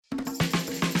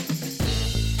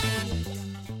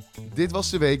Dit was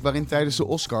de week waarin tijdens de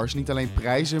Oscars niet alleen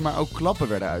prijzen, maar ook klappen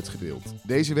werden uitgedeeld.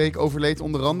 Deze week overleed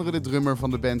onder andere de drummer van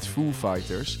de band Foo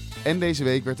Fighters. En deze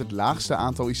week werd het laagste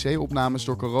aantal IC-opnames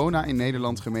door corona in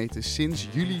Nederland gemeten sinds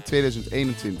juli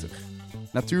 2021.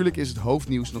 Natuurlijk is het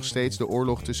hoofdnieuws nog steeds de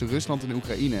oorlog tussen Rusland en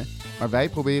Oekraïne, maar wij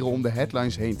proberen om de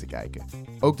headlines heen te kijken.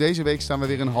 Ook deze week staan we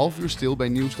weer een half uur stil bij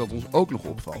nieuws dat ons ook nog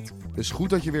opvalt. Dus goed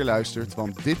dat je weer luistert,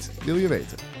 want dit wil je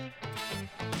weten.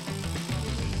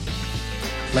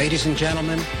 Ladies and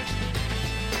gentlemen,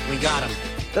 we got him.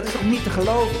 Dat is toch niet te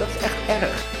geloven? Dat is echt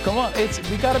erg. Come on,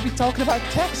 we gotta be talking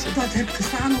about Texas. Dat heb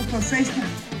gestaan op Facebook.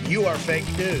 You are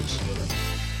fake news.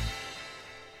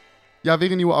 Ja,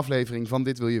 weer een nieuwe aflevering van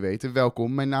Dit Wil Je Weten.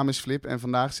 Welkom, mijn naam is Flip en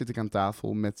vandaag zit ik aan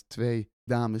tafel met twee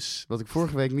dames, wat ik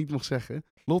vorige week niet mocht zeggen.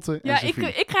 Lotte en Sophie.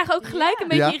 Ik krijg ook gelijk een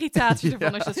beetje irritatie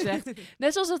ervan als je dat zegt.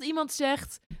 Net zoals dat iemand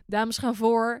zegt, dames gaan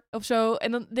voor of zo.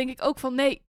 En dan denk ik ook van,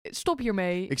 nee, stop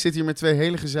hiermee. Ik zit hier met twee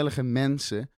hele gezellige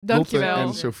mensen, Dankjewel. Lotte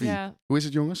en Sophie. Ja. Hoe is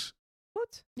het, jongens?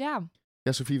 Goed. Ja.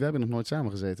 Ja, Sophie, we hebben nog nooit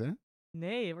samen gezeten, hè?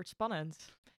 Nee, het wordt spannend.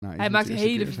 Nou, Hij maakt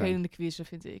hele vervelende quizzen,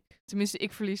 vind ik. Tenminste,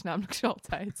 ik verlies namelijk zo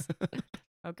altijd.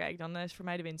 Oh, kijk, dan is voor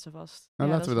mij de winst alvast. Nou,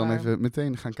 Ja, laten we dat dan is waar. even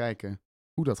meteen gaan kijken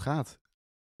hoe dat gaat.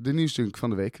 De nieuwsdunk van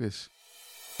de weekquiz.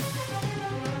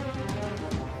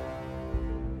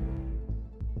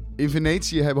 In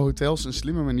Venetië hebben hotels een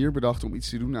slimme manier bedacht om iets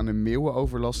te doen aan de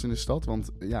meeuwenoverlast in de stad.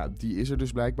 Want ja, die is er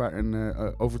dus blijkbaar een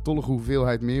overtollige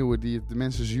hoeveelheid meeuwen die het de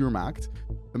mensen zuur maakt.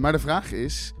 Maar de vraag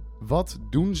is, wat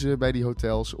doen ze bij die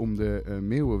hotels om de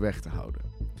meeuwen weg te houden?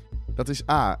 Dat is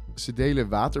A, ze delen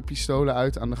waterpistolen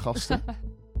uit aan de gasten.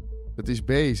 Dat is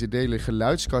B, ze delen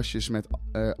geluidskastjes met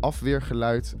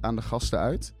afweergeluid aan de gasten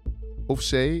uit. Of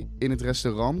C, in het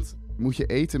restaurant moet je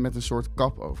eten met een soort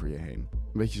kap over je heen.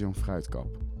 Een beetje zo'n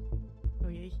fruitkap.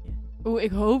 Oh jeetje. Oeh,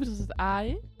 ik hoop dat het A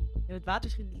is. Ja, het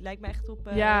water lijkt me echt op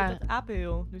Ja.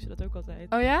 apenhul. Doen ze dat ook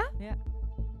altijd. Oh ja? Ja.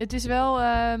 Het is wel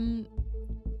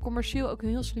commercieel ook een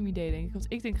heel slim idee, denk ik. Want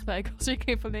ik denk gelijk, als ik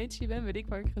in Venetië ben, weet ik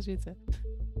waar ik ga zitten.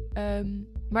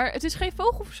 Maar het is geen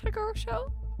vogelverschrikker of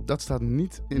zo? Dat staat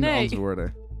niet in de Nee.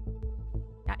 antwoorden.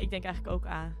 Ja, ik denk eigenlijk ook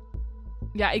A.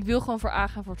 Ja, ik wil gewoon voor A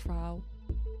gaan voor het verhaal.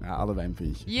 Ja, allebei een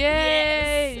puntje.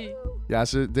 Yay! Ja,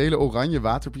 ze delen oranje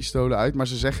waterpistolen uit, maar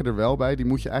ze zeggen er wel bij, die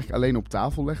moet je eigenlijk alleen op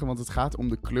tafel leggen, want het gaat om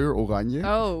de kleur oranje.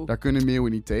 Oh. Daar kunnen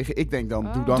meeuwen niet tegen. Ik denk dan,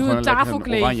 doe dan Doe gewoon een lekker een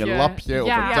tafelkleedje. oranje lapje of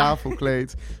Ja. een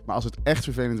tafelkleed. Maar als het echt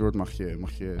vervelend wordt, mag je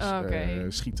Oké.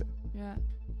 schieten. Ja.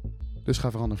 Dus ga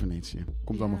vooral naar Venetië.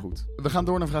 Komt Ja. allemaal goed. We gaan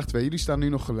door naar vraag 2. Jullie staan nu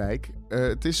nog gelijk.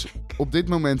 Het is op dit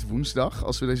moment woensdag,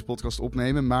 als we deze podcast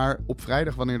opnemen. Maar op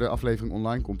vrijdag, wanneer de aflevering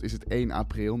online komt, is het 1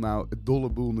 april. Nou, het dolle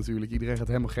boel natuurlijk. Iedereen gaat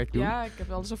helemaal gek doen. Ja, ik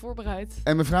heb alles al voorbereid.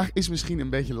 En mijn vraag is misschien een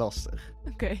beetje lastig.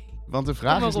 Oké. Want de Kom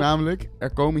vraag maar is op. namelijk,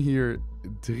 er komen hier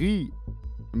 3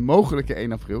 mogelijke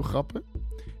 1 april grappen.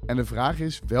 En de vraag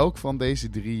is, welk van deze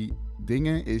 3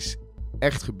 dingen is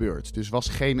echt gebeurd? Dus was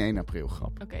geen 1 april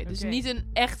grap. Oké, dus Oké. niet een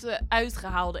echte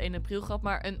uitgehaalde 1 april grap,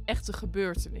 maar een echte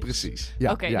gebeurtenis. Precies.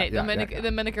 Ja, Oké, ja, nee, dan ja, ben ja.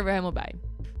 dan ben ik er weer helemaal bij.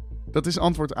 Dat is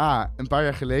antwoord A. Een paar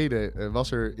jaar geleden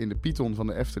was er in de Python van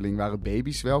de Efteling waren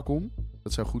baby's welkom.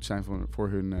 Dat zou goed zijn voor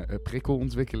hun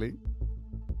prikkelontwikkeling.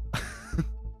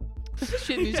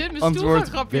 Shit, nu zit mijn Antwoord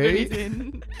stoelgrapje B. er niet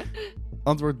in.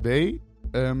 Antwoord B.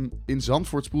 In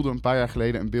Zandvoort spoelde een paar jaar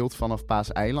geleden een beeld vanaf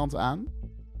Paaseiland aan.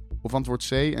 Of antwoord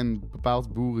C. Een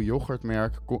bepaald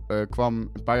boerenyoghurtmerk kwam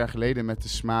een paar jaar geleden met de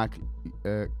smaak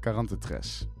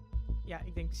Carantetres. Ja,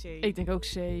 ik denk C. Ik denk ook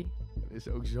C. Dat is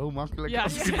ook zo makkelijk. Ja,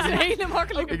 als het ik is het een doe. hele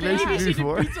makkelijke Ik lees het baby's nu in de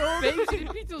voor. Python. Baby's in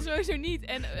de Python sowieso niet.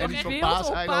 En En die een van beeld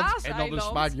op Paaseiland en dan de Paaseiland.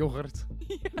 smaak yoghurt.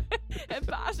 En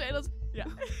Paaseiland. Ja.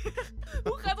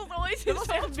 Hoe gaat dat ooit? Dat was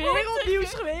echt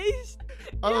wereldnieuws geweest.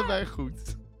 Allebei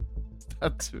goed.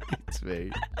 Staat 2-2.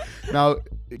 Nou,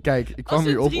 kijk, ik kwam Als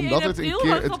hier er op 3 omdat 1 het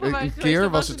april een grappen waren geweest, keer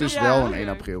dan was was het het dus een wel jaar. een 1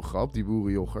 april grap, die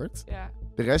boerenyoghurt. Ja.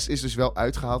 De rest is dus wel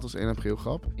uitgehaald als 1 april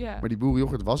grap. Ja. Maar die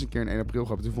boerenyoghurt was een keer een 1 april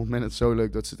grap. Toen vond men het zo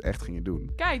leuk dat ze het echt gingen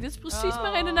doen. Kijk, dit is precies Oh.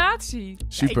 mijn redenatie.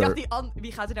 Super. Ja, ik dacht,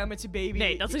 wie gaat er nou met zijn baby?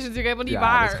 Nee, dat is natuurlijk helemaal niet ja,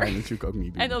 waar. dat ga je natuurlijk ook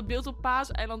niet doen. En dat beeld op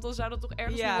Paaseiland, dan zou dat toch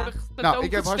ergens Ja. worden Nou,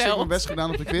 ik heb hartstikke mijn best gedaan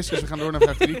op de quiz, dus we gaan door naar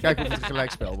vraag 3. Kijken of het een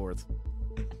gelijkspel wordt.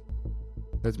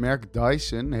 Het merk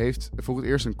Dyson heeft voor het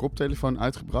eerst een koptelefoon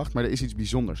uitgebracht, maar er is iets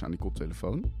bijzonders aan die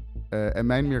koptelefoon. En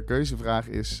mijn meerkeuzevraag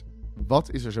is,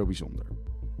 wat is er zo bijzonder?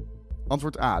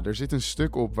 Antwoord A, er zit een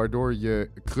stuk op waardoor je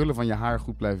krullen van je haar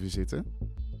goed blijven zitten.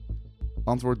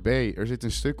 Antwoord B, er zit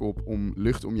een stuk op om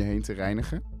lucht om je heen te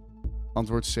reinigen.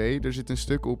 Antwoord C, er zit een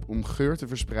stuk op om geur te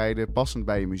verspreiden passend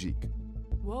bij je muziek.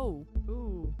 Wow.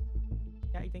 Oeh.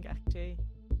 Ja, ik denk eigenlijk C.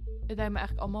 Het lijkt me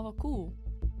eigenlijk allemaal wel cool.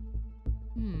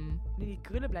 Nu die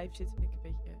krullen blijven zitten, vind ik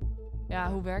een beetje...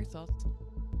 Ja, hoe werkt dat?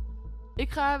 Ik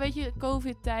ga, weet je,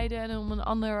 COVID-tijden en om een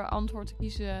ander antwoord te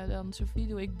kiezen dan Sophie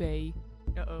doe ik B.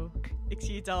 Uh-oh. Ik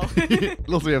zie het al.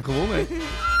 Lotte, je hebt gewonnen.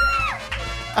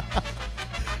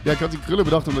 Ja, ik had die krullen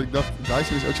bedacht omdat ik dacht,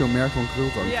 Dyson is ook zo'n merk van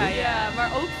krultang. Ja,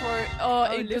 maar ook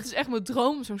voor... lucht. Dat is echt mijn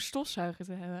droom om zo'n stofzuiger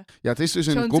te hebben. Ja, het is dus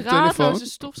een Zo'n koptelefoon. draadloze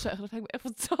stofzuiger, dat lijkt me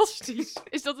echt fantastisch.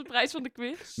 Is dat de prijs van de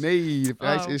quiz? Nee, de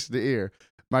prijs is de eer.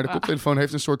 Maar de koptelefoon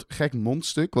heeft een soort gek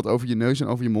mondstuk wat over je neus en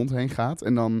over je mond heen gaat.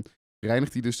 En dan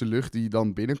reinigt hij dus de lucht die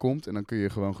dan binnenkomt en dan kun je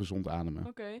gewoon gezond ademen.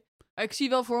 Oké. Ik zie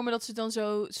wel voor me dat ze dan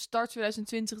zo start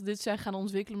 2020 dit zijn gaan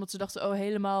ontwikkelen. Omdat ze dachten,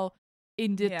 helemaal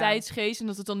in de tijdsgeest. En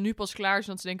dat het dan nu pas klaar is.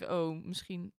 En dat ze denken,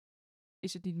 misschien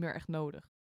is het niet meer echt nodig.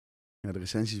 Ja, de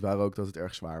recensies waren ook dat het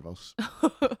erg zwaar was.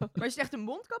 Maar is het echt een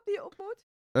mondkap die je op moet?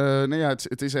 Nee, ja,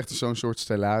 het is echt zo'n soort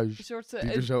stellage Een soort die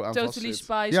er zo aan vast Totally zit.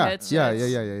 Spice Ja, headset.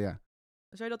 ja.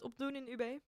 Zou je dat opdoen in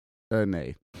UB? Nee.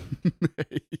 Nee.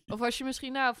 Of als je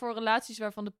misschien voor relaties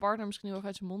waarvan de partner misschien heel erg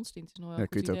uit zijn mond stinkt. Is nog wel Ja, een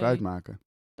kun je goed het ook idee. uitmaken.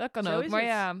 Dat kan Zo ook, is maar het.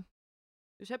 ja.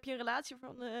 Dus heb je een relatie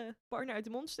van partner uit de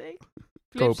mond steekt?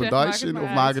 Flip Koop een zegt, maak het Dyson maar of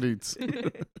uit. maak het niet.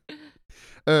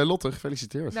 Lotte,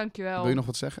 gefeliciteerd. Dankjewel. Wil je nog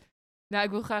wat zeggen? Nou, ik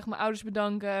wil graag mijn ouders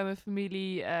bedanken, mijn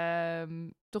familie.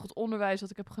 Toch het onderwijs dat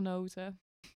ik heb genoten.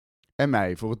 En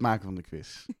mij, voor het maken van de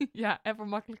quiz. Ja, en voor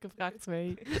makkelijke vraag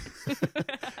 2.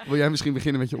 Wil jij misschien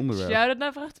beginnen met je onderwerp? Shout-out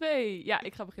naar vraag 2. Ja,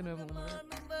 ik ga beginnen met mijn onderwerp.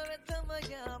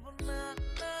 Ja, klaar.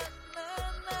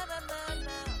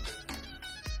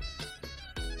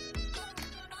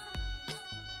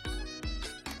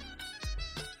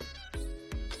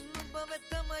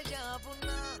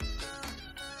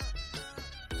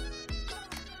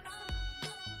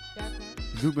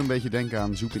 Het doet me een beetje denken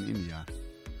aan Zoek in India.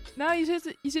 Nou,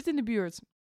 je zit in de buurt.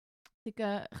 Ik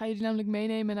ga jullie namelijk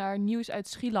meenemen naar nieuws uit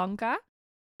Sri Lanka.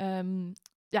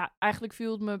 Eigenlijk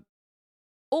viel het me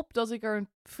op dat ik er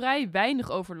vrij weinig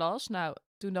over las. Nou,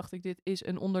 toen dacht ik, dit is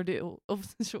een onderdeel...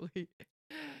 Sorry.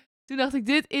 Toen dacht ik,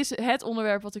 dit is het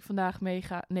onderwerp wat ik vandaag mee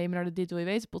ga nemen naar de Dit Wil Je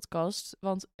Weten podcast.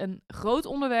 Want een groot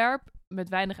onderwerp met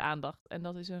weinig aandacht. En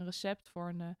dat is een recept voor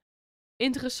een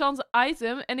interessant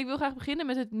item. En ik wil graag beginnen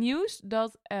met het nieuws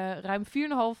dat ruim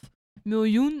 4,5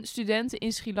 miljoen studenten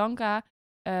in Sri Lanka...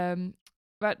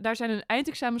 daar zijn hun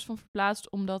eindexamens van verplaatst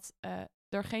omdat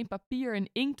er geen papier en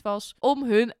inkt was om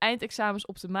hun eindexamens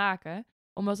op te maken.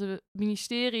 Omdat het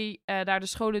ministerie daar de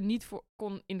scholen niet voor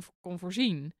kon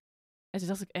voorzien. En toen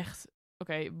dacht ik echt,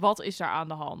 oké, wat is daar aan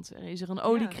de hand? Is er een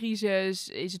oliecrisis?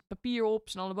 Is het papier op?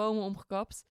 Zijn alle bomen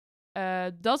omgekapt?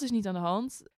 Dat is niet aan de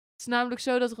hand. Het is namelijk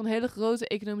zo dat er een hele grote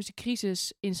economische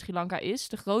crisis in Sri Lanka is.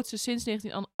 De grootste sinds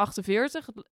 1948,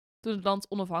 toen het land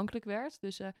onafhankelijk werd.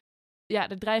 Dus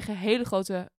er dreigen hele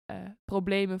grote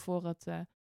problemen voor het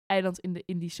eiland in de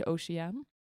Indische Oceaan.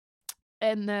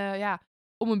 En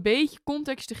om een beetje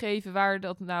context te geven waar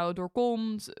dat nou door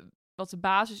komt, wat de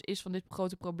basis is van dit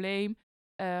grote probleem,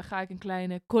 ga ik een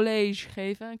kleine college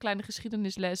geven, een kleine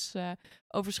geschiedenisles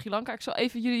over Sri Lanka. Ik zal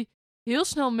even jullie heel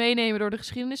snel meenemen door de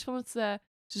geschiedenis van het,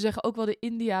 ze zeggen ook wel de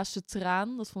Indiase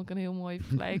traan. Dat vond ik een heel mooie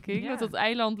vergelijking. Want dat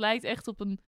eiland lijkt echt op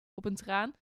een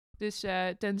traan. Dus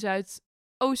ten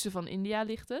zuidoosten van India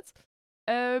ligt het.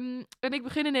 En ik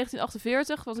begin in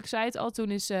 1948, want ik zei het al,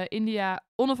 toen is India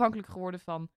onafhankelijk geworden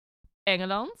van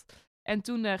Engeland. En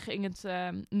toen ging het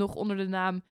nog onder de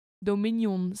naam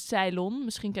Dominion Ceylon.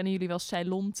 Misschien kennen jullie wel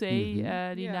Ceylon thee,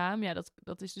 die naam. Ja,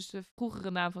 dat is dus de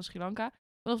vroegere naam van Sri Lanka.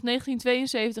 Vanaf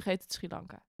 1972 heet het Sri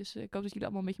Lanka. Dus ik hoop dat jullie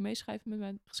allemaal een beetje meeschrijven met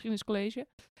mijn geschiedeniscollege.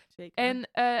 Zeker.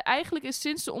 En eigenlijk is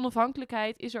sinds de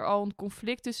onafhankelijkheid is er al een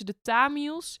conflict tussen de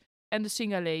Tamils en de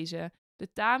Singalezen.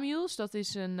 De Tamils, dat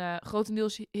is een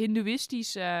grotendeels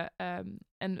hindoeïstisch en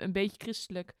een beetje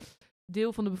christelijk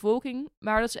deel van de bevolking.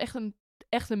 Maar dat is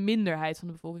echt een minderheid van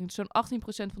de bevolking. Dus zo'n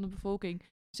 18% van de bevolking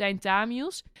zijn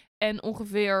Tamils. En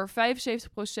ongeveer 75%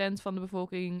 van de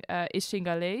bevolking is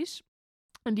Singalees.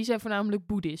 En die zijn voornamelijk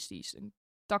boeddhistisch. Een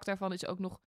tak daarvan is ook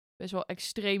nog best wel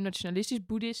extreem nationalistisch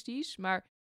boeddhistisch. Maar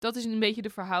dat is een beetje de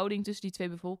verhouding tussen die twee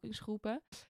bevolkingsgroepen.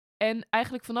 En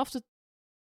eigenlijk vanaf de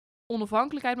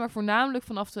onafhankelijkheid, maar voornamelijk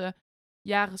vanaf de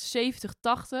jaren 70,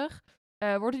 80...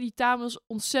 worden die Tamils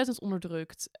ontzettend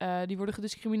onderdrukt. Die worden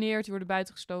gediscrimineerd, die worden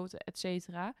buitengesloten, et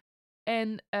cetera.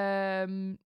 En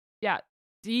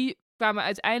die kwamen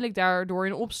uiteindelijk daardoor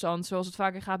in opstand. Zoals het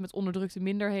vaker gaat met onderdrukte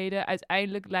minderheden.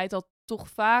 Uiteindelijk leidt dat toch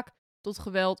vaak tot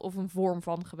geweld of een vorm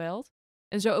van geweld.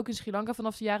 En zo ook in Sri Lanka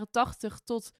vanaf de jaren 80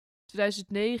 tot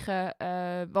 2009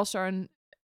 was er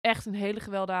echt een hele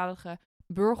gewelddadige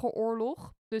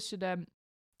burgeroorlog tussen de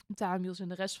Tamils en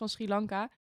de rest van Sri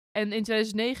Lanka. En in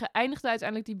 2009 eindigde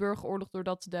uiteindelijk die burgeroorlog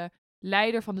doordat de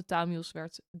leider van de Tamils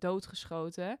werd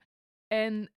doodgeschoten.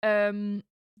 En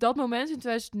dat moment in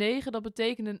 2009, dat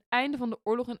betekende een einde van de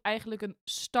oorlog en eigenlijk een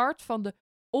start van de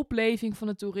opleving van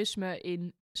het toerisme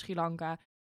in Sri Lanka.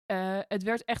 Het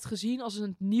werd echt gezien als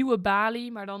een nieuwe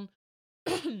Bali, maar dan...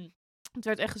 Het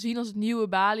werd echt gezien als het nieuwe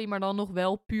Bali, maar dan nog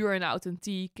wel puur en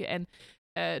authentiek. En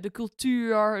de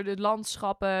cultuur, de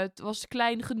landschappen, het was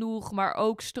klein genoeg, maar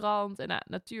ook strand en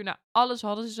natuur. Alles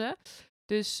hadden ze.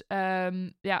 Dus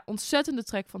ontzettende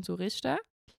trek van toeristen.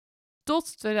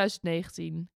 Tot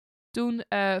 2019. Toen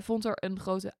vond er een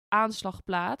grote aanslag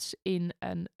plaats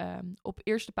op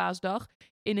Eerste Paasdag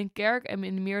in een kerk en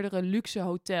in meerdere luxe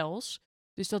hotels.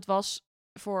 Dus dat was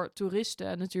voor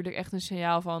toeristen natuurlijk echt een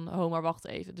signaal van, maar wacht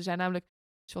even. Er zijn namelijk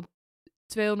van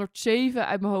 207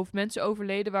 uit mijn hoofd mensen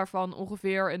overleden, waarvan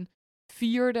ongeveer een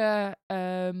vierde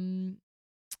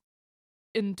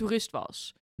een toerist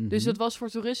was. Dus dat was voor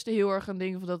toeristen heel erg een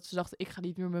ding van dat ze dachten, ik ga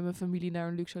niet meer met mijn familie naar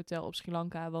een luxe hotel op Sri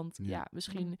Lanka, want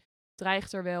misschien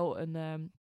dreigt er wel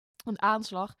een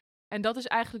aanslag. En dat is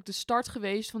eigenlijk de start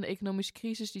geweest van de economische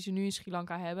crisis die ze nu in Sri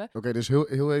Lanka hebben. Oké, dus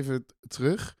heel even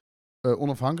terug.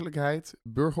 Onafhankelijkheid,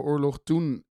 burgeroorlog.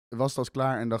 Toen was dat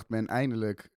klaar en dacht men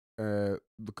eindelijk,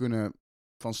 we kunnen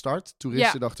van start.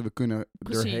 Toeristen dachten, we kunnen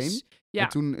erheen. Ja. En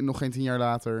toen, nog geen 10 jaar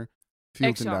later, viel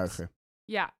het in duigen.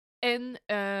 Ja, en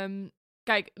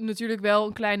kijk, natuurlijk wel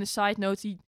een kleine side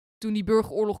note. Toen die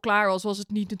burgeroorlog klaar was het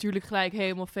niet natuurlijk gelijk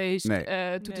helemaal feest.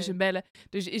 Toeters en bellen.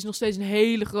 Dus er is nog steeds een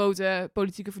hele grote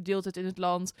politieke verdeeldheid in het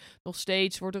land. Nog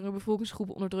steeds wordt er een bevolkingsgroep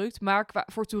onderdrukt. Maar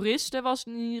voor toeristen was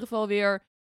het in ieder geval weer...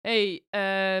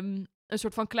 een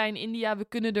soort van klein India, we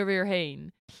kunnen er weer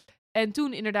heen. En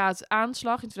toen inderdaad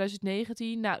aanslag in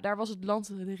 2019. Nou, daar was het land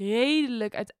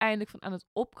redelijk uiteindelijk van aan het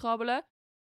opkrabbelen.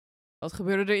 Wat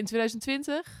gebeurde er in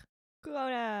 2020?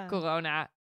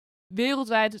 Corona.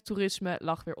 Wereldwijd het toerisme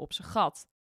lag weer op zijn gat.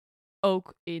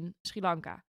 Ook in Sri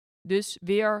Lanka. Dus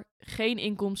weer geen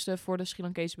inkomsten voor de Sri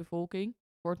Lankese bevolking.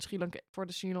 Voor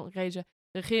de Sri Lankese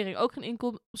regering ook geen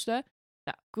inkomsten.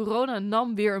 Nou, corona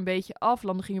nam weer een beetje af.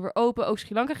 Landen gingen weer open. Ook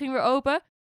Sri Lanka ging weer open.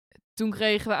 Toen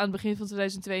kregen we aan het begin van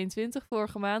 2022,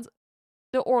 vorige maand,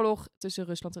 de oorlog tussen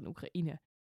Rusland en Oekraïne.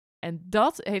 En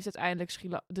dat heeft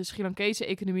uiteindelijk de Sri Lankese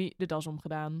economie de das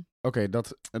omgedaan. Oké,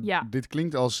 dit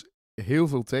klinkt als heel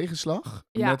veel tegenslag.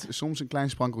 Met soms een klein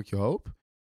sprankeltje hoop.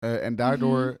 En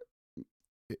daardoor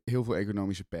heel veel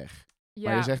economische pech. Ja.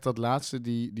 Maar je zegt dat laatste,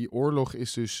 die oorlog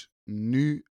is dus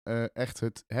nu echt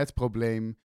het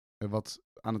probleem wat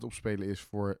aan het opspelen is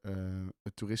voor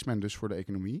het toerisme en dus voor de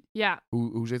economie. Ja.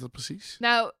 Hoe zit dat precies?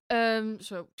 Nou, ik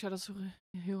zou dat zo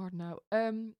heel hard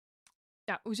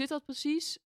hoe zit dat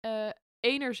precies?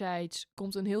 Enerzijds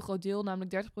komt een heel groot deel,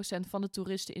 namelijk 30% van de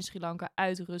toeristen in Sri Lanka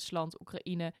uit Rusland,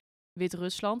 Oekraïne,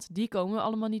 Wit-Rusland. Die komen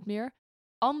allemaal niet meer.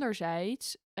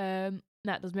 Anderzijds,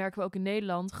 dat merken we ook in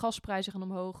Nederland, gasprijzen gaan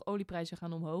omhoog, olieprijzen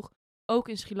gaan omhoog. Ook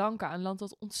in Sri Lanka, een land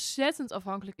dat ontzettend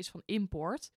afhankelijk is van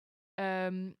import.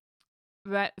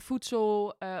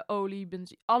 Voedsel, olie,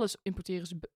 benzine, alles importeren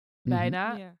ze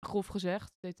bijna, grof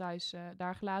gezegd. Details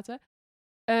daar gelaten.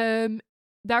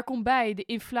 Daar komt bij de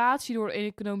inflatie door de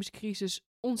economische crisis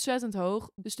ontzettend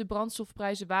hoog. Dus de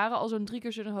brandstofprijzen waren al zo'n 3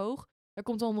 keer zo hoog. Er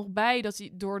komt dan nog bij dat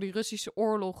door die Russische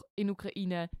oorlog in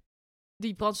Oekraïne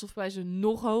die brandstofprijzen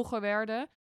nog hoger werden.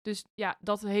 Dus ja,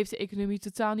 dat heeft de economie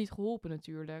totaal niet geholpen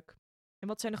natuurlijk. En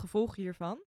wat zijn de gevolgen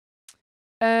hiervan?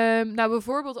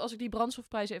 Bijvoorbeeld als ik die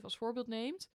brandstofprijzen even als voorbeeld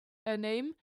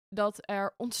neem, dat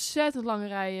er ontzettend lange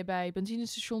rijen bij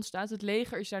benzinestations staat. Het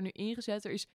leger is daar nu ingezet.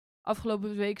 Er is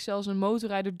afgelopen week zelfs een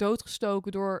motorrijder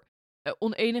doodgestoken door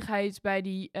oneenigheid bij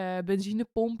die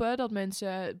benzinepompen. Dat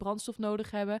mensen brandstof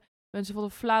nodig hebben. Mensen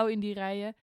vallen flauw in die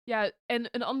rijen. Ja, en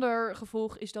een ander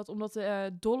gevolg is dat omdat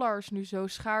de dollars nu zo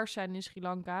schaars zijn in Sri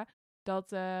Lanka, dat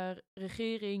de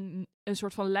regering een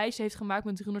soort van lijst heeft gemaakt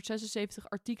met 376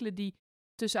 artikelen die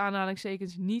tussen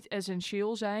aanhalingstekens niet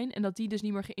essentieel zijn. En dat die dus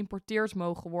niet meer geïmporteerd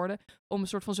mogen worden om een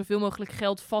soort van zoveel mogelijk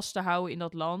geld vast te houden in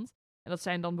dat land. En dat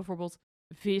zijn dan bijvoorbeeld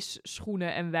vis,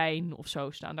 schoenen en wijn of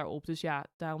zo staan daarop. Dus ja,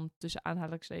 daarom tussen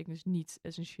aanhalingstekens niet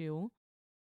essentieel.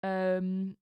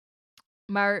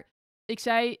 Maar ik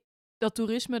zei dat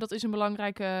toerisme, dat is een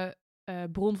belangrijke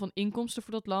bron van inkomsten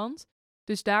voor dat land.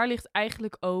 Dus daar ligt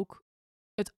eigenlijk ook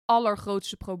het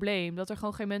allergrootste probleem. Dat er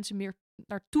gewoon geen mensen meer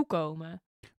naartoe komen.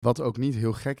 Wat ook niet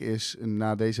heel gek is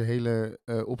na deze hele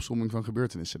opsomming van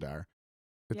gebeurtenissen daar.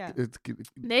 Ik kan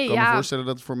me voorstellen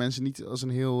dat het voor mensen niet als een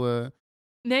heel...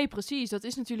 Nee, precies. Dat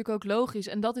is natuurlijk ook logisch.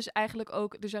 En dat is eigenlijk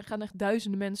ook... Er gaan echt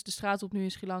duizenden mensen de straat op nu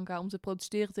in Sri Lanka om te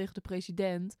protesteren tegen de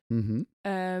president. Mm-hmm.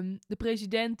 De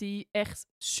president die echt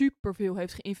superveel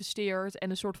heeft geïnvesteerd en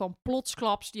een soort van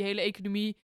plotsklaps die hele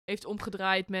economie heeft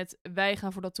omgedraaid met wij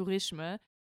gaan voor dat toerisme.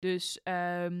 Dus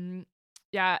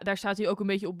daar staat hij ook een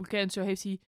beetje op bekend. Zo heeft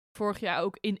hij vorig jaar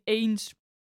ook ineens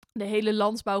de hele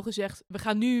landbouw gezegd, we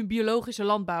gaan nu biologische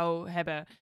landbouw hebben.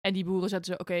 En die boeren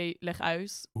zetten ze, oké, leg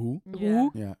uit. Hoe? Hoe?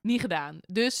 Ja. Niet gedaan.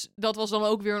 Dus dat was dan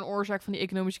ook weer een oorzaak van die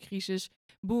economische crisis.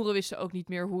 Boeren wisten ook niet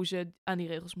meer hoe ze aan die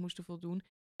regels moesten voldoen.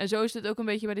 En zo is het ook een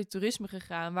beetje bij dit toerisme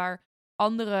gegaan, waar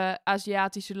andere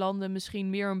Aziatische landen misschien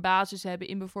meer een basis hebben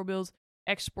in bijvoorbeeld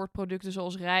exportproducten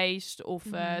zoals rijst of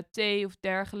thee of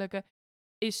dergelijke.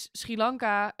 Is Sri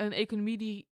Lanka een economie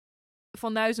die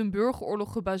vanuit een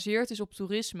burgeroorlog gebaseerd is op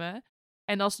toerisme.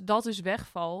 En als dat dus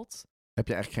wegvalt, Heb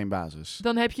je eigenlijk geen basis.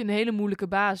 dan heb je een hele moeilijke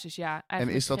basis. Ja, En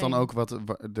is dat dan ook wat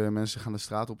de mensen gaan de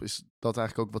straat op? Is dat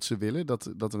eigenlijk ook wat ze willen?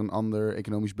 Dat er een ander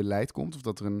economisch beleid komt? Of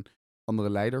dat er een andere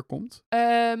leider komt?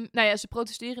 Ze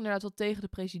protesteren inderdaad wel tegen de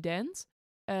president.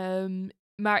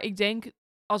 Maar ik denk,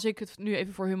 als ik het nu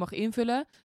even voor hun mag invullen,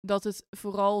 dat het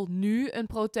vooral nu een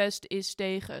protest is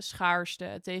tegen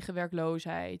schaarste, tegen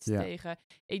werkloosheid. Ja.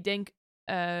 Ik denk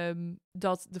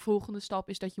dat de volgende stap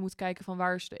is dat je moet kijken van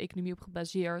waar is de economie op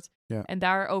gebaseerd. Ja. En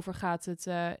daarover gaat het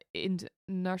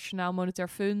Internationaal Monetair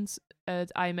Fund,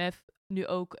 het IMF, nu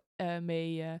ook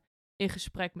mee in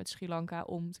gesprek met Sri Lanka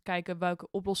om te kijken welke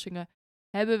oplossingen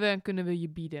hebben we en kunnen we je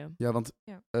bieden. Ja, want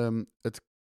Ja.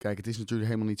 het is natuurlijk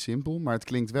helemaal niet simpel, maar het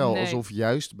klinkt wel Nee. alsof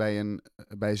juist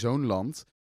bij zo'n land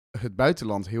het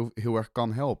buitenland heel erg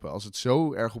kan helpen. Als het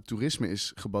zo erg op toerisme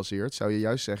is gebaseerd, zou je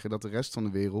juist zeggen dat de rest van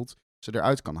de wereld ze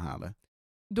eruit kan halen.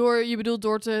 Je bedoelt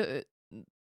door te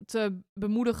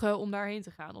bemoedigen om daarheen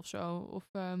te gaan of zo? Of,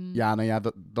 Ja, nou ja,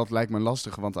 dat lijkt me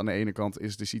lastig, want aan de ene kant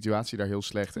is de situatie daar heel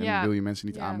slecht en Ja. wil je mensen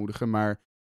niet Ja. aanmoedigen. Maar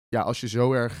ja, als je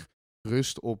zo erg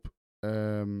rust op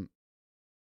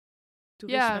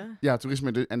Toerisme.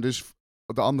 toerisme en dus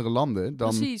de andere landen,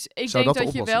 dan Precies. Ik zou denk dat de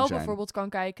dat je oplossing wel zijn. bijvoorbeeld kan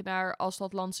kijken naar als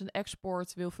dat land zijn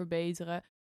export wil verbeteren.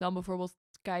 Dan bijvoorbeeld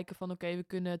kijken van oké, we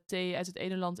kunnen thee uit het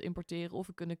ene land importeren of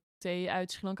we kunnen thee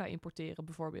uit Sri Lanka importeren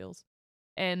bijvoorbeeld.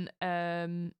 En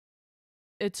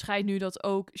het schijnt nu dat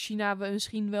ook China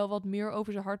misschien wel wat meer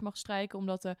over zijn hart mag strijken,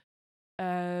 omdat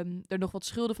er nog wat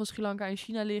schulden van Sri Lanka in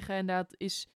China liggen. En dat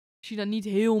is China niet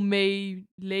heel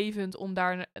meelevend om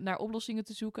daar naar oplossingen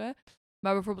te zoeken.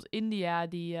 Maar bijvoorbeeld India,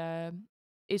 die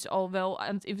is al wel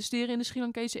aan het investeren in de Sri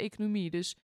Lankese economie.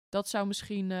 Dus dat zou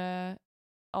misschien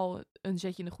al een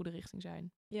zetje in de goede richting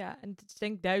zijn. Ja, en het is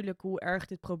denk ik duidelijk hoe erg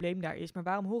dit probleem daar is. Maar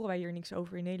waarom horen wij hier niks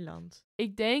over in Nederland?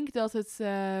 Ik denk dat het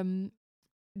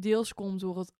deels komt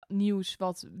door het nieuws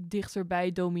wat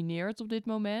dichterbij domineert op dit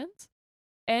moment.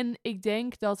 En ik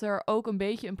denk dat er ook een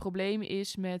beetje een probleem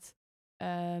is met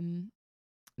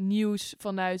nieuws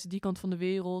vanuit die kant van de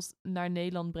wereld naar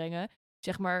Nederland brengen.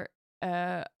 Zeg maar,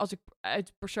 als ik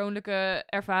uit persoonlijke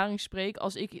ervaring spreek,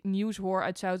 als ik nieuws hoor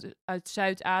uit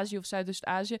Zuid-Azië of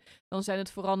Zuidoost-Azië, dan zijn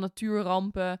het vooral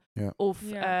natuurrampen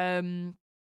of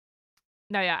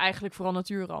eigenlijk vooral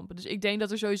natuurrampen. Dus ik denk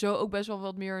dat er sowieso ook best wel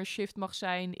wat meer een shift mag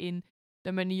zijn in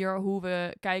de manier hoe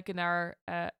we kijken naar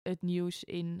het nieuws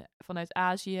vanuit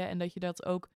Azië. En dat je dat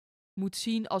ook moet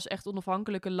zien als echt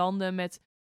onafhankelijke landen met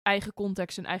eigen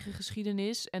context en eigen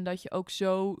geschiedenis. En dat je ook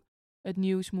zo het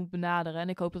nieuws moet benaderen. En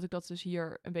ik hoop dat ik dat dus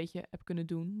hier een beetje heb kunnen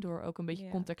doen, door ook een beetje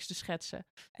context te schetsen.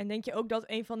 En denk je ook dat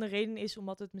een van de redenen is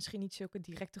omdat het misschien niet zulke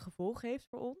directe gevolgen heeft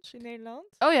voor ons in Nederland?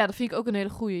 Oh ja, dat vind ik ook een hele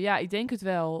goeie. Ja, ik denk het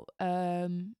wel.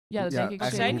 Dat denk ik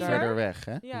eigenlijk zeker. hoe verder weg,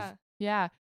 hè? Ja.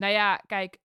 Ja, nou ja,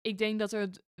 kijk, ik denk dat er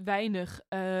weinig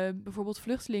bijvoorbeeld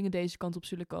vluchtelingen deze kant op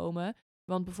zullen komen.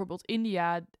 Want bijvoorbeeld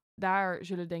India, daar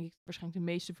zullen denk ik waarschijnlijk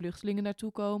de meeste vluchtelingen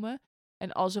naartoe komen.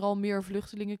 En als er al meer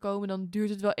vluchtelingen komen, dan duurt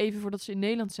het wel even voordat ze in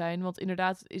Nederland zijn. Want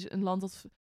inderdaad, het is een land dat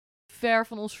ver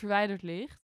van ons verwijderd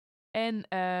ligt. En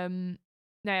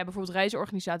bijvoorbeeld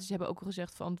reisorganisaties hebben ook al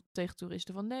gezegd tegen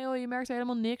toeristen van nee hoor, je merkt er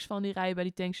helemaal niks van die rijden bij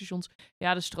die tankstations.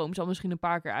 Ja, de stroom zal misschien een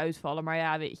paar keer uitvallen. Maar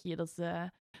ja, weet je,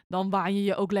 dan waan je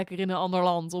je ook lekker in een ander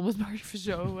land. Om het maar even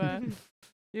zo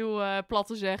heel plat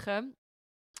te zeggen.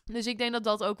 Dus ik denk dat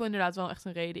dat ook wel inderdaad wel echt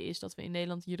een reden is dat we in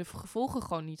Nederland hier de gevolgen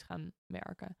gewoon niet gaan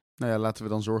merken. Nou ja, laten we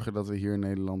dan zorgen dat we hier in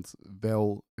Nederland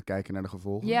wel kijken naar de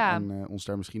gevolgen en ons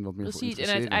daar misschien wat meer voor Precies, en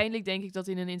interesseren. uiteindelijk denk ik dat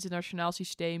in een internationaal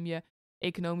systeem je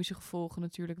economische gevolgen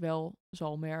natuurlijk wel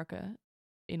zal merken.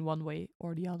 In one way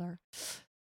or the other.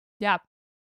 Ja.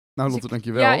 Nou Dus Lotte,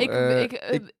 dankjewel. Ja,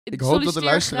 ik hoop dat de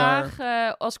luisteraar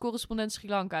graag als correspondent Sri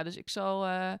Lanka. Dus ik zal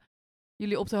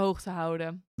jullie op de hoogte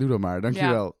houden. Doe dat maar,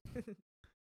 dankjewel.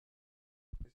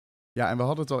 Ja, en we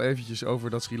hadden het al eventjes over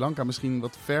dat Sri Lanka misschien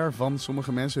wat ver van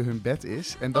sommige mensen hun bed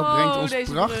is. En dat brengt ons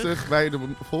prachtig bij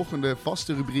de volgende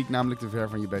vaste rubriek, namelijk de Ver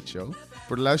van je bed show.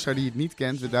 Voor de luisteraar die het niet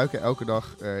kent, we duiken elke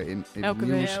dag in elke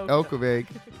nieuws, elke week.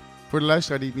 Voor de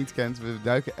luisteraar die het niet kent, we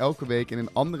duiken elke week in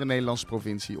een andere Nederlandse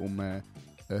provincie om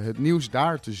het nieuws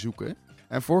daar te zoeken.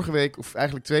 En vorige week, of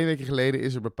eigenlijk 2 weken geleden,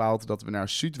 is er bepaald dat we naar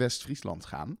Zuidwest-Friesland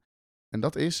gaan. En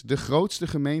dat is de grootste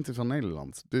gemeente van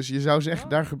Nederland. Dus je zou zeggen,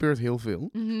 daar gebeurt heel veel.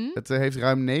 Het heeft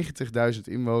ruim 90.000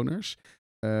 inwoners.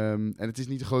 En het is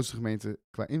niet de grootste gemeente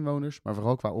qua inwoners, maar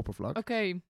vooral qua oppervlak.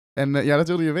 Oké. En dat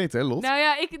wilde je weten, hè, Lot? Nou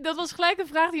ja, dat was gelijk een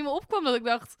vraag die me opkwam. Dat ik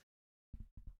dacht,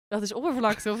 dat is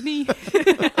oppervlakte of niet?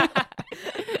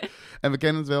 En we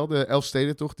kennen het wel, de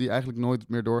Elfstedentocht die eigenlijk nooit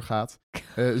meer doorgaat.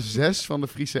 6 van de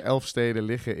Friese 11 steden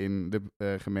liggen in de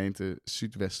gemeente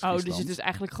Zuidwest-Friesland. Dus het is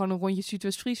eigenlijk gewoon een rondje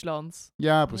Zuidwest-Friesland.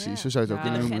 Ja, precies. Zo zou je het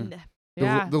ook kunnen noemen.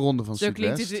 Legende. De ronde van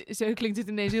Zuidwest. Zo klinkt het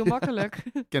ineens heel makkelijk.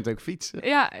 Kent ook fietsen.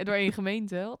 Ja, door 1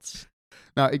 gemeente.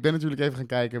 Nou, ik ben natuurlijk even gaan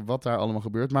kijken wat daar allemaal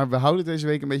gebeurt. Maar we houden het deze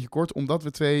week een beetje kort, omdat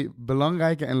we 2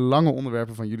 belangrijke en lange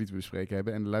onderwerpen van jullie te bespreken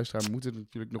hebben. En de luisteraar moet het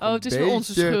natuurlijk nog een beetje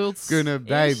onze schuld. kunnen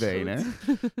bijbenen.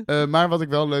 Maar wat ik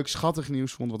wel leuk, schattig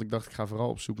nieuws vond, want ik dacht ik ga vooral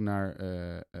op zoek naar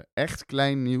echt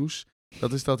klein nieuws.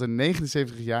 Dat is dat de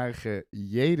 79-jarige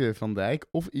Jede van Dijk,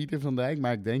 of Ide van Dijk,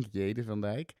 maar ik denk Jede van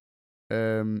Dijk,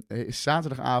 is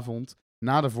zaterdagavond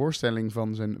na de voorstelling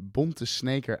van zijn Bonte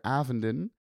Sneker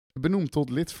Avonden benoemd tot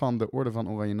lid van de Orde van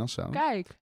Oranje Nassau.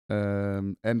 Kijk.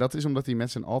 En dat is omdat hij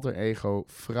met zijn alter ego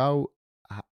vrouw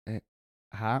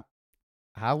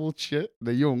Haweltje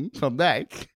de Jong van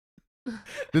Dijk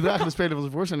de dragende speler van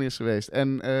zijn voorstelling is geweest.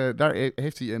 En daar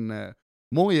heeft hij een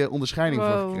mooie onderscheiding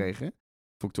voor gekregen.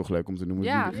 Vond ik toch leuk om te noemen.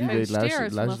 Ja, wie weet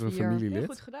luistert een familielid. Heel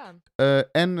goed gedaan.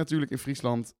 En natuurlijk in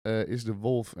Friesland is de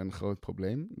wolf een groot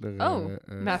probleem.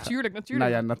 Natuurlijk.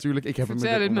 Nou ja, natuurlijk. Ik heb er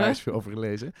met onwijs veel over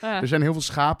gelezen. Er zijn heel veel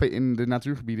schapen in de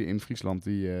natuurgebieden in Friesland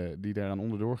die daaraan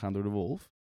onderdoor gaan door de wolf.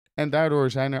 En daardoor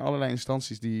zijn er allerlei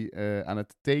instanties die aan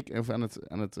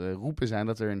het roepen zijn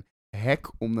dat er een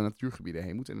hek om de natuurgebieden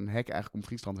heen moet. En een hek eigenlijk om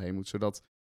Friesland heen moet, zodat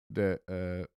de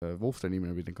wolf er niet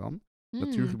meer binnen kan.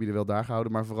 Natuurgebieden wel daar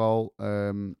gehouden, maar vooral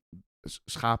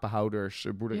schapenhouders,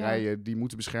 boerderijen, die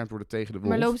moeten beschermd worden tegen de wolf.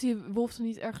 Maar loopt die wolf dan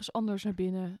niet ergens anders naar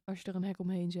binnen als je er een hek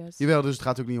omheen zet? Jawel, dus het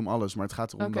gaat ook niet om alles, maar het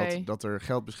gaat erom dat er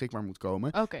geld beschikbaar moet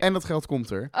komen. En dat geld komt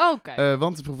er.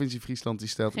 Want de provincie Friesland die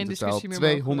stelt in totaal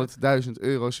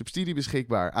 €200.000 subsidie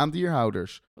beschikbaar aan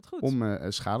dierhouders om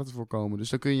schade te voorkomen. Dus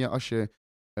dan kun je, als je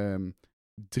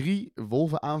 3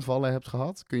 wolvenaanvallen hebt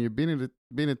gehad, kun je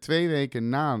binnen 2 weken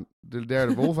na de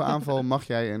derde wolvenaanval mag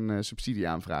jij een subsidie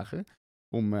aanvragen.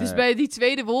 Dus bij die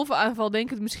tweede wolvenaanval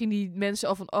denken misschien die mensen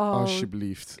al van...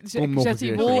 alsjeblieft, kom nog een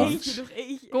keer Nog eentje.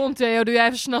 Kom Theo, doe jij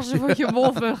even 's nachts voor je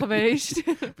wolf bent geweest.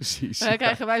 Precies. Dan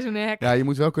krijgen wij zo'n hek. Ja, je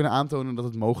moet wel kunnen aantonen dat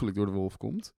het mogelijk door de wolf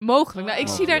komt. Mogelijk. Nou, ik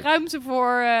zie daar ruimte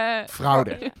voor...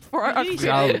 fraude.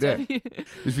 Fraude.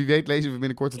 Dus wie weet lezen we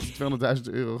binnenkort dat die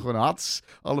 €200.000 gewoon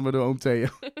allemaal door oom Theo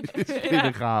is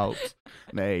binnengehaald.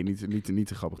 Nee, niet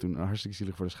te grappig doen. Hartstikke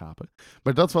zielig voor de schapen.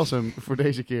 Maar dat was hem voor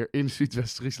deze keer in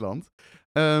Zuidwest-Friesland.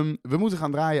 We moeten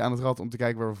gaan draaien aan het rad om te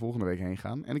kijken waar we volgende week heen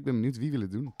gaan. En ik ben benieuwd wie wil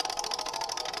het doen.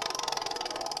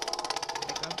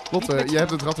 Lotte, jij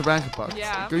hebt het rad erbij gepakt.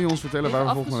 Ja. Kun je ons vertellen waar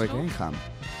we volgende week heen gaan?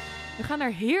 We gaan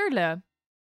naar Heerlen.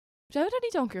 Zijn we daar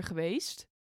niet al een keer geweest?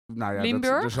 Nou ja,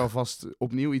 Limburg? er zal vast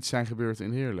opnieuw iets zijn gebeurd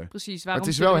in Heerlen. Precies. Maar het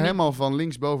is wel helemaal van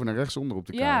linksboven naar rechtsonder op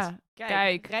de kaart. Ja,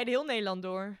 kijk. Rijden heel Nederland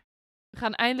door. We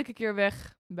gaan eindelijk een keer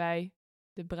weg bij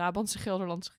de Brabantse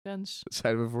Gelderlandse grens. Dat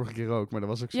zeiden we vorige keer ook, maar dat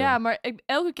was ook zo. Ja, maar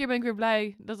elke keer ben ik weer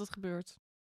blij dat het gebeurt.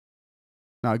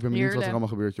 Nou, ik ben benieuwd wat er Heerlen. allemaal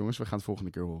gebeurt, jongens. We gaan het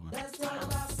volgende keer horen.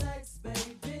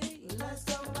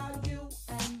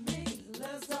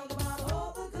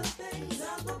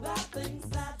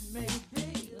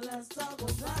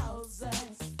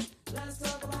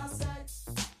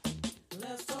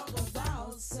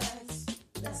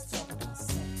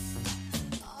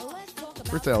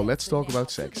 Vertel, let's talk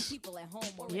about sex.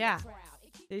 Ja,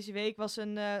 deze week was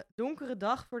een donkere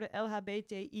dag voor de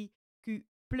LHBTIQ+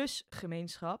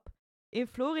 gemeenschap. In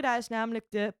Florida is namelijk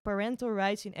de Parental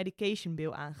Rights in Education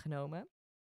Bill aangenomen.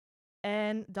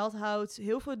 En dat houdt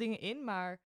heel veel dingen in,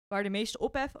 maar waar de meeste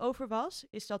ophef over was,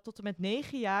 is dat tot en met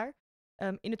 9 jaar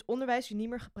in het onderwijs niet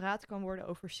meer gepraat kan worden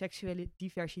over seksuele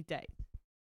diversiteit.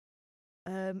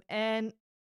 En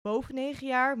boven 9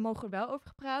 jaar mogen er wel over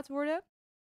gepraat worden,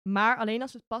 maar alleen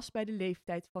als het past bij de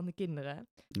leeftijd van de kinderen.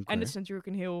 Okay. En dat is natuurlijk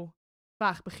een heel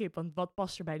vaag begrip, want wat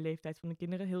past er bij de leeftijd van de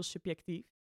kinderen? Heel subjectief.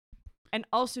 En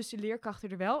als dus de leerkrachten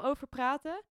er wel over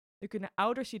praten, dan kunnen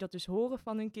ouders die dat dus horen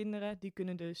van hun kinderen, die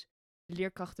kunnen dus de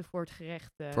leerkrachten voor het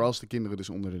gerecht... Voor als de kinderen dus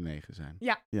onder de 9 zijn.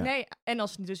 Ja, nee, en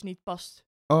als het dus niet past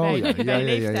bij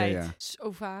leeftijd. Ja.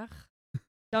 Zo vaag.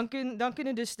 Dan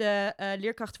kunnen dus de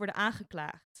leerkrachten worden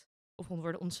aangeklaagd. Of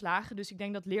worden ontslagen. Dus ik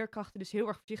denk dat leerkrachten dus heel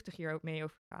erg voorzichtig hier ook mee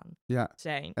over gaan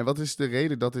zijn. En wat is de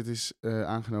reden dat dit is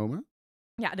aangenomen?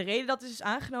 Ja, de reden dat het is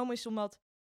aangenomen is omdat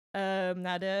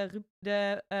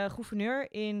De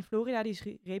gouverneur in Florida die is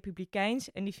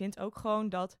republikeins en die vindt ook gewoon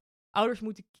dat ouders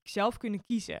moeten zelf kunnen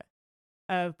kiezen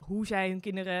hoe zij hun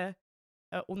kinderen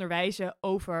onderwijzen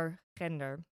over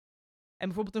gender. En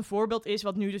bijvoorbeeld een voorbeeld is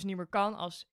wat nu dus niet meer kan.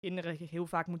 Als kinderen heel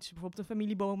vaak moeten ze bijvoorbeeld een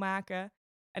familieboom maken.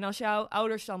 En als jouw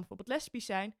ouders dan bijvoorbeeld lesbisch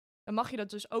zijn, dan mag je dat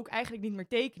dus ook eigenlijk niet meer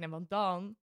tekenen. Want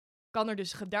dan kan er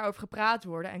dus daarover gepraat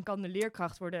worden en kan de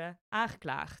leerkracht worden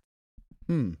aangeklaagd.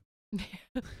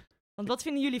 Want wat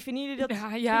vinden jullie? Vinden jullie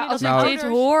dat? Ja, als ik dit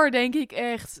hoor, denk ik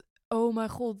echt, oh mijn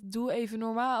god, doe even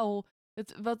normaal.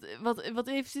 Wat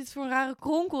heeft dit voor een rare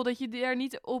kronkel dat je daar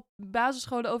niet op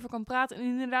basisscholen over kan praten. En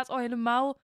inderdaad al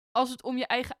helemaal als het om je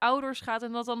eigen ouders gaat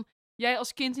en dat dan jij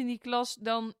als kind in die klas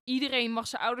dan iedereen mag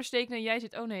zijn ouders tekenen en jij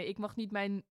zit, oh nee, ik mag niet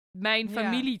mijn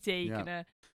familie tekenen. Ja.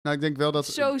 Nou, ik denk wel dat...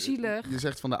 Zo zielig. Je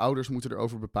zegt van de ouders moeten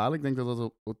erover bepalen. Ik denk dat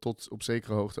dat tot op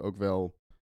zekere hoogte ook wel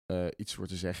iets voor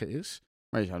te zeggen is.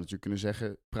 Maar je zou natuurlijk kunnen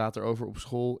zeggen, praat erover op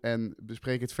school en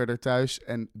bespreek het verder thuis.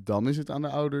 En dan is het aan de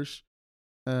ouders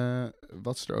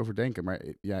wat ze erover denken. Maar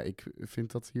ja, ik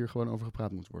vind dat hier gewoon over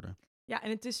gepraat moet worden. Ja, en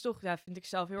het is toch, vind ik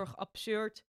zelf heel erg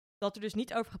absurd dat er dus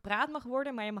niet over gepraat mag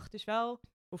worden. Maar je mag dus wel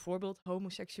bijvoorbeeld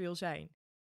homoseksueel zijn.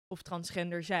 Of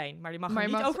transgender zijn. Maar je mag er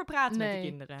niet over praten met de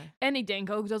kinderen. En ik denk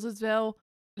ook dat het wel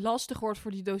lastig wordt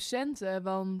voor die docenten.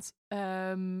 Want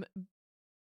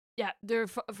er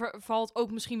valt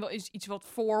ook misschien wel iets wat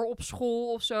voor op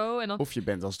school of zo. En dan, of je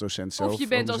bent als docent zelf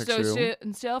homoseksueel. Of je bent als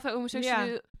docent zelf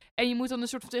homoseksueel. Ja. En je moet dan een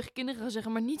soort van tegen kinderen gaan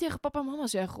zeggen, maar niet tegen papa en mama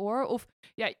zeggen hoor. Of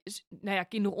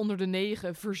kinderen onder de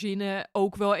 9 verzinnen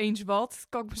ook wel eens wat.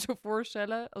 Kan ik me zo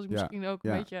voorstellen. Als ik misschien ook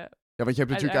een beetje... Ja, want je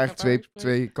hebt natuurlijk eigenlijk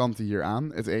twee kanten hier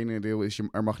aan. Het ene deel is,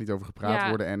 er mag niet over gepraat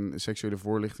worden. En seksuele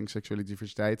voorlichting, seksuele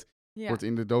diversiteit wordt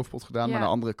in de doofpot gedaan. Maar aan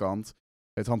de andere kant,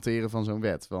 het hanteren van zo'n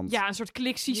wet. Want... Ja, een soort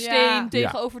kliksysteem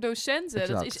tegenover docenten.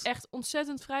 Exact. Dat is echt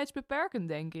ontzettend vrijheidsbeperkend,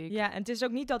 denk ik. Ja, en het is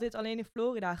ook niet dat dit alleen in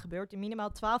Florida gebeurt. In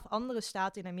minimaal 12 andere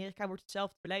staten in Amerika wordt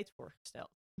hetzelfde beleid voorgesteld.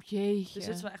 Jeetje. Dus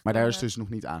dat is wel echt maar daar is dus nog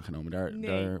niet aangenomen.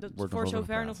 Daar wordt voor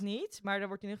zover nog niet. Maar daar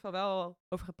wordt in ieder geval wel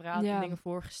over gepraat en dingen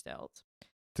voorgesteld.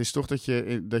 Het is toch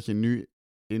dat je nu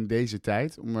in deze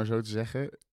tijd, om maar zo te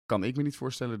zeggen, kan ik me niet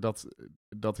voorstellen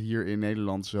dat hier in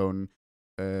Nederland zo'n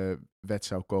wet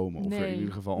zou komen. Of er in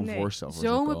ieder geval een voorstel voor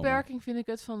zou komen. Zo'n beperking vind ik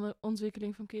het van de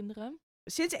ontwikkeling van kinderen.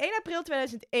 Sinds 1 april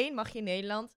 2001 mag je in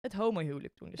Nederland het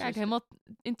homohuwelijk doen. Dus kijk, helemaal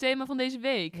in het thema van deze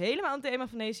week. Helemaal in het thema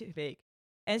van deze week.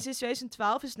 En sinds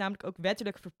 2012 is het namelijk ook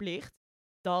wettelijk verplicht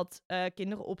dat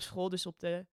kinderen op school, dus op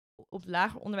het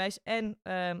lager onderwijs en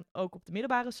ook op de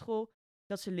middelbare school,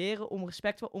 dat ze leren om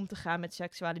respectvol om te gaan met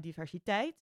seksuele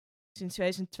diversiteit. Sinds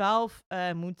 2012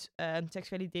 moet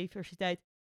seksuele diversiteit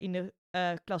in de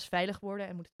klas veilig worden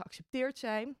en moet het geaccepteerd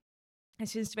zijn. En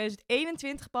sinds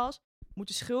 2021 pas moet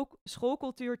de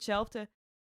schoolcultuur hetzelfde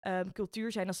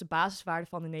cultuur zijn als de basiswaarden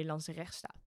van de Nederlandse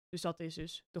rechtsstaat. Dus dat is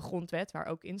dus de grondwet waar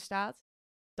ook in staat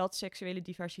dat seksuele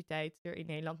diversiteit er in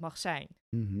Nederland mag zijn.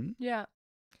 Mm-hmm. Ja.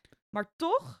 Maar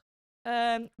toch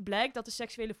blijkt dat de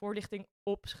seksuele voorlichting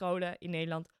op scholen in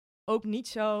Nederland ook niet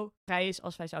zo vrij is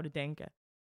als wij zouden denken.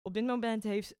 Op dit moment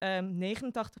heeft 98%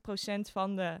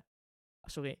 van de...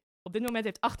 Op dit moment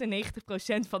heeft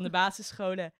 98% van de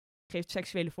basisscholen geeft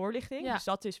seksuele voorlichting. Ja. Dus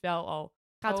dat is wel al...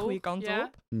 gaat de goede kant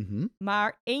op. Mm-hmm.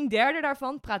 Maar 1/3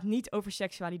 daarvan praat niet over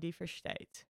seksuele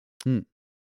diversiteit.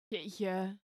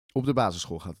 Jeetje. Op de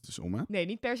basisschool gaat het dus om, hè? Nee,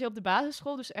 niet per se op de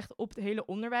basisschool. Dus echt op het hele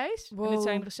onderwijs. Wow. En dit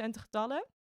zijn recente getallen.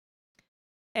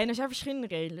 En er zijn verschillende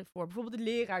redenen voor. Bijvoorbeeld de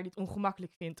leraar die het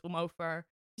ongemakkelijk vindt om over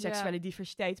seksuele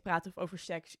diversiteit te praten. Of over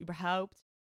seks überhaupt.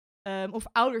 Of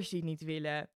ouders die het niet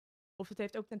willen. Of het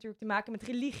heeft ook natuurlijk te maken met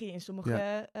religie. In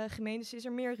sommige gemeentes is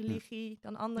er meer religie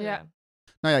dan andere. Ja.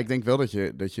 Nou ja, ik denk wel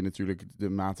dat je natuurlijk de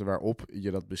mate waarop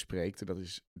je dat bespreekt, dat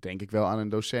is denk ik wel aan een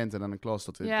docent en aan een klas.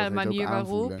 Dat de manier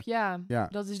waarop, ja.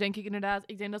 Dat is denk ik inderdaad,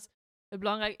 ik denk dat het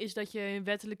belangrijk is dat je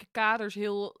wettelijke kaders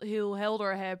heel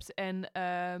helder hebt en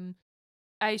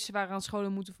eisen waaraan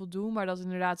scholen moeten voldoen, maar dat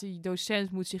inderdaad die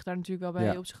docent moet zich daar natuurlijk wel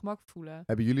bij op zijn gemak voelen.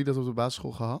 Hebben jullie dat op de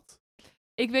basisschool gehad?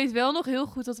 Ik weet wel nog heel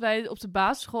goed dat wij op de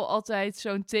basisschool altijd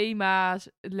zo'n thema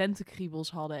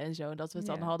lentekriebels hadden en zo. Dat we het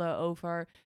dan hadden over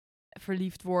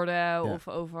verliefd worden of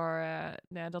over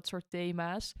dat soort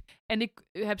thema's. En ik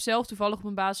heb zelf toevallig op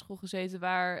een basisschool gezeten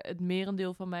waar het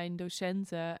merendeel van mijn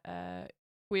docenten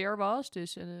queer was.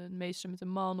 Dus een meester met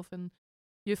een man of een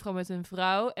juffrouw met een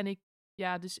vrouw. En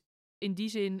dus in die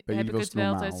zin heb ik het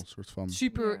wel altijd soort van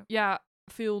super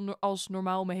veel als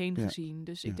normaal om me heen gezien.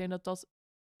 Dus ik denk dat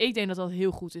dat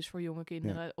heel goed is voor jonge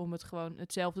kinderen om het gewoon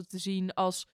hetzelfde te zien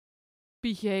als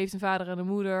Pietje heeft een vader en een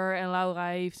moeder en Laura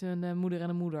heeft een moeder en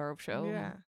een moeder of zo.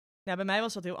 Ja. Nou, bij mij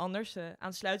was dat heel anders.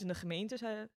 Aansluitende gemeentes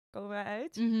komen wij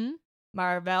uit. Mhm.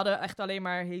 Maar wij hadden echt alleen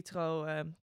maar hetero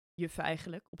juffen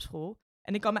eigenlijk op school.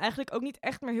 En ik kan me eigenlijk ook niet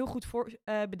echt meer heel goed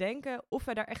bedenken of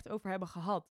wij daar echt over hebben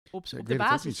gehad op Ik de weet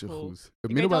het ook niet zo basisschool. goed. De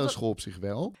middelbare dat het- school op zich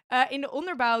wel. In de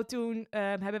onderbouw toen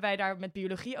hebben wij daar met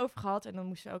biologie over gehad. En dan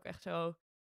moesten we ook echt zo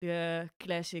de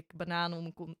classic bananen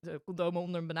om condomen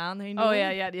onder een banaan heen doen. Oh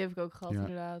ja, die heb ik ook gehad, Ja.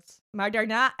 inderdaad. Maar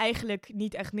daarna eigenlijk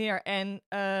niet echt meer. En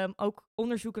ook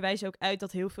onderzoeken wijzen ook uit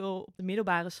dat heel veel op de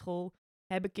middelbare school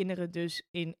hebben kinderen dus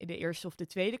in de eerste of de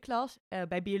tweede klas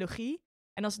bij biologie.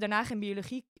 En als ze daarna geen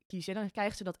biologie kiezen, dan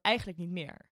krijgen ze dat eigenlijk niet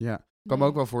meer. Ja, ik kan me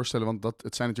ook wel voorstellen, want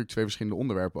het zijn natuurlijk twee verschillende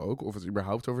onderwerpen ook. Of het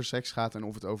überhaupt over seks gaat en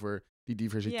of het over die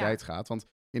diversiteit gaat. Want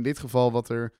in dit geval, wat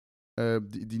er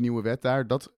die nieuwe wet daar,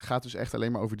 dat gaat dus echt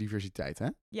alleen maar over diversiteit, hè?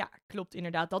 Ja, klopt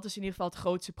inderdaad. Dat is in ieder geval het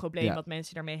grootste probleem wat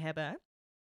mensen daarmee hebben.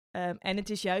 En het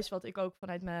is juist wat ik ook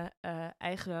vanuit mijn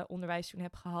eigen onderwijs toen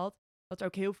heb gehad, dat er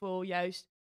ook heel veel juist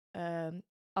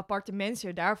aparte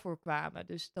mensen daarvoor kwamen.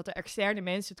 Dus dat er externe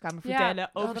mensen het kwamen vertellen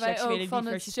over seksuele van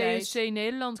diversiteit. het CSC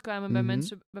Nederland kwamen bij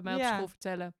mensen bij mij op Ja. school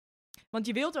vertellen. Want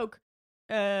je wilt ook,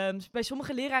 bij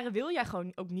sommige leraren wil jij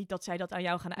gewoon ook niet dat zij dat aan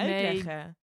jou gaan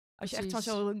uitleggen. Als je echt van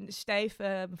precies. zo'n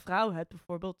stijve mevrouw hebt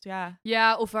bijvoorbeeld, ja.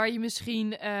 Ja, of waar je misschien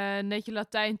net je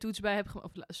Latijn toets bij hebt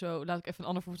gemaakt. Zo, laat ik even een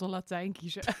ander voorbeeld dan Latijn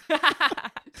kiezen.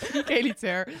 Niet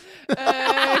elitair.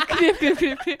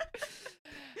 Knip.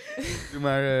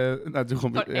 Maar, doe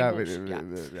gewoon... Gewoon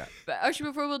Engels, ja. Als je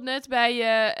bijvoorbeeld net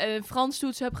bij een Frans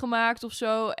toets hebt gemaakt of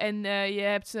zo. En je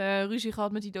hebt ruzie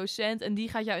gehad met die docent. En die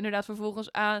gaat jou inderdaad vervolgens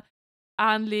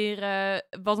aanleren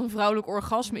wat een vrouwelijk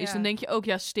orgasme is. Ja. Dan denk je ook,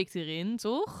 ja, stik erin,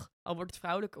 toch? Al wordt het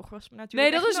vrouwelijk orgasme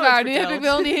natuurlijk Nee, dat echt is nooit waar. Nu heb ik verteld.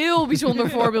 wel een heel bijzonder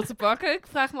voorbeeld te pakken. Ik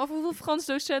vraag me af hoeveel Frans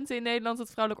docenten in Nederland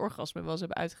het vrouwelijk orgasme wel eens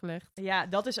hebben uitgelegd. Ja,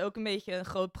 dat is ook een beetje een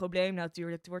groot probleem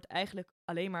natuurlijk. Er wordt eigenlijk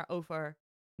alleen maar over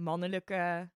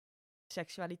mannelijke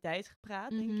seksualiteit gepraat,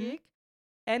 denk Mhm. ik.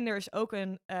 En er is ook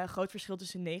een groot verschil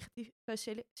tussen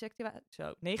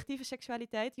negatieve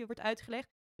seksualiteit die wordt uitgelegd.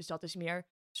 Dus dat is meer,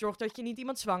 zorg dat je niet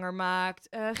iemand zwanger maakt,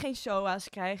 geen SOA's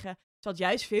krijgen. Terwijl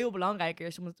het juist veel belangrijker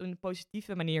is om het op een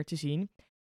positieve manier te zien.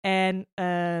 En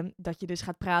dat je dus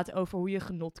gaat praten over hoe je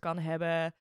genot kan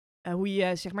hebben. Hoe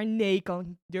je zeg maar nee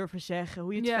kan durven zeggen.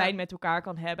 Hoe je het Ja. fijn met elkaar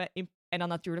kan hebben. En dan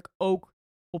natuurlijk ook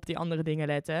op die andere dingen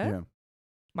letten. Ja.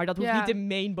 Maar dat hoeft Ja. niet de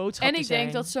main boodschap En te ik zijn.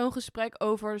 denk dat zo'n gesprek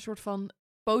over een soort van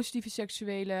positieve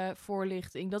seksuele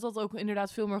voorlichting, dat ook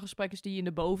inderdaad veel meer gesprek is die je in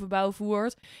de bovenbouw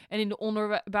voert. En in de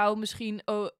onderbouw misschien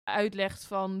uitlegt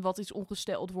van wat is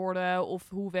ongesteld worden of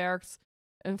hoe werkt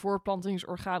een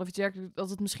voortplantingsorgaan of iets dergelijks. Dat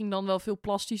het misschien dan wel veel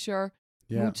plastischer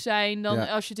moet zijn dan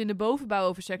als je het in de bovenbouw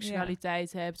over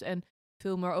seksualiteit hebt. En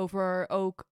veel meer over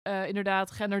ook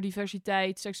inderdaad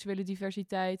genderdiversiteit, seksuele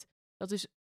diversiteit.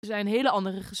 Zijn hele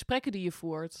andere gesprekken die je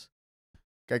voert.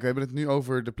 Kijk, we hebben het nu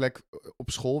over de plek op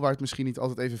school, waar het misschien niet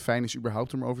altijd even fijn is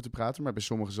überhaupt om over te praten. Maar bij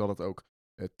sommigen zal dat ook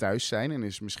thuis zijn. En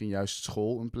is misschien juist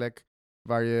school een plek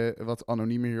waar je wat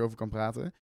anoniemer hierover kan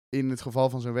praten. In het geval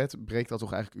van zo'n wet breekt dat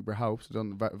toch eigenlijk überhaupt.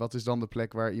 Wat is dan de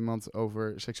plek waar iemand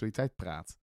over seksualiteit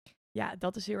praat? Ja,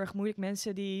 dat is heel erg moeilijk.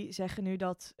 Mensen die zeggen nu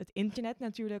dat het internet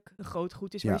natuurlijk een groot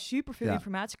goed is, Ja. waar je superveel Ja.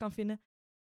 informatie kan vinden.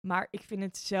 Maar ik vind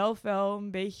het zelf wel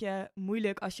een beetje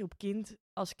moeilijk als je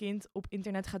als kind op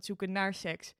internet gaat zoeken naar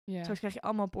seks. Ja. Zo krijg je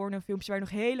allemaal pornofilmpjes waar je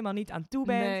nog helemaal niet aan toe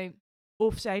bent. Nee.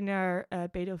 Of zijn er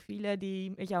pedofielen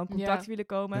die met jou in contact willen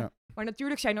komen. Ja. Maar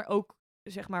natuurlijk zijn er ook,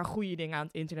 zeg maar, goede dingen aan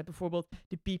het internet. Bijvoorbeeld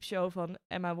de piepshow van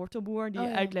Emma Wortelboer. Die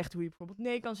uitlegt hoe je bijvoorbeeld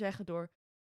nee kan zeggen door...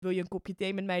 Wil je een kopje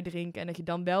thee met mij drinken? En dat je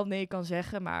dan wel nee kan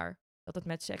zeggen. Maar dat het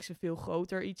met seks een veel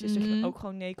groter iets is. Dat je ook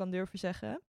gewoon nee kan durven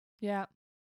zeggen. Ja.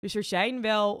 Dus er zijn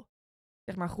wel,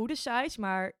 zeg maar, goede sites.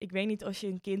 Maar ik weet niet als je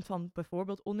een kind van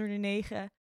bijvoorbeeld onder de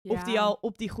 9... of die al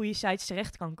op die goede sites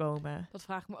terecht kan komen. Dat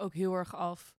vraag ik me ook heel erg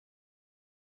af.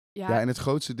 Ja, en het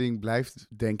grootste ding blijft,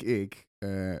 denk ik,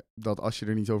 dat als je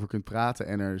er niet over kunt praten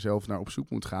en er zelf naar op zoek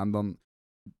moet gaan, dan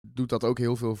doet dat ook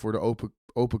heel veel voor de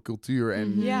open cultuur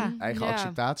en Ja. eigen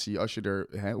acceptatie. Als je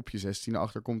er op je 16e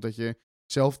achter komt dat je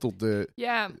zelf tot de...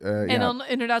 En dan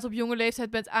inderdaad op jonge leeftijd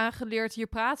bent aangeleerd, hier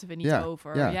praten we niet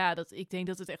over. Ja. Ik denk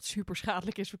dat het echt super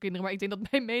schadelijk is voor kinderen. Maar ik denk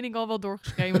dat mijn mening al wel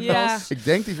doorgeschreven Ja. was. Ik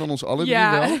denk die van ons allen drie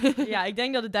wel. Ja, ik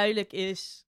denk dat het duidelijk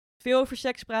is. Veel over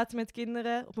seks praten met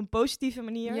kinderen op een positieve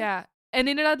manier. Ja, en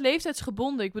inderdaad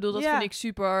leeftijdsgebonden. Ik bedoel, dat vind ik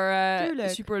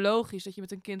super logisch. Dat je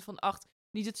met een kind van 8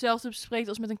 niet hetzelfde bespreekt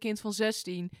als met een kind van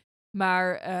 16.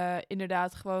 Maar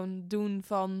inderdaad gewoon doen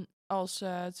van als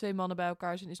 2 mannen bij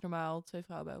elkaar zijn is normaal. 2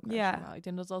 vrouwen bij elkaar is normaal. Ik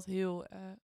denk dat dat heel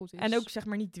goed is. En ook zeg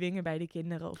maar niet dwingen bij de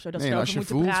kinderen of zo. Dat Nee, ze en erover als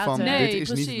je moeten voelt praten. van, Nee, dit is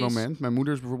niet precies. het moment. Mijn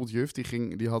moeder is bijvoorbeeld juf,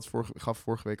 gaf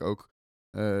vorige week ook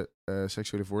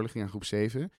seksuele voorlichting aan groep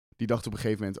 7. die dacht op een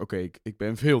gegeven moment, oké, ik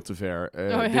ben veel te ver.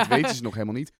 ja. Dit weten ze nog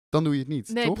helemaal niet. Dan doe je het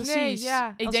niet, Nee, toch? precies. Nee,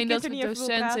 ja. Ik Als denk een dat kind er niet over wil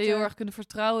docenten praten. heel erg kunnen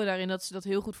vertrouwen daarin. Dat ze dat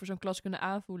heel goed voor zo'n klas kunnen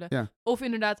aanvoelen. Ja. Of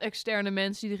inderdaad externe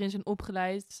mensen die erin zijn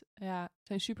opgeleid. Ja, er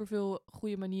zijn superveel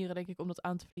goede manieren, denk ik, om dat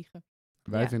aan te vliegen.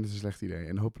 Wij Ja. vinden het een slecht idee.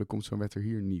 En hopelijk komt zo'n wet er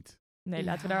hier niet. Nee,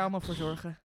 laten we Ja. daar allemaal voor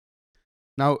zorgen.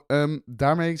 Nou,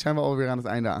 daarmee zijn we alweer aan het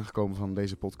einde aangekomen van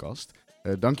deze podcast.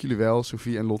 Dank jullie wel,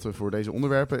 Sophie en Lotte, voor deze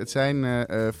onderwerpen. Het zijn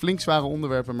flink zware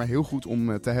onderwerpen, maar heel goed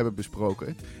om te hebben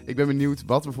besproken. Ik ben benieuwd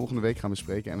wat we volgende week gaan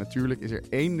bespreken. En natuurlijk is er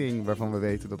één ding waarvan we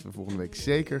weten dat we volgende week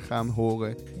zeker gaan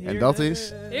horen. En dat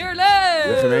is Heerlijk!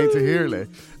 de gemeente Heerlen.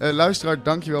 Luisteraar,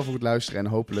 dankjewel voor het luisteren. En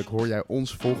hopelijk hoor jij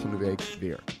ons volgende week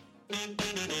weer.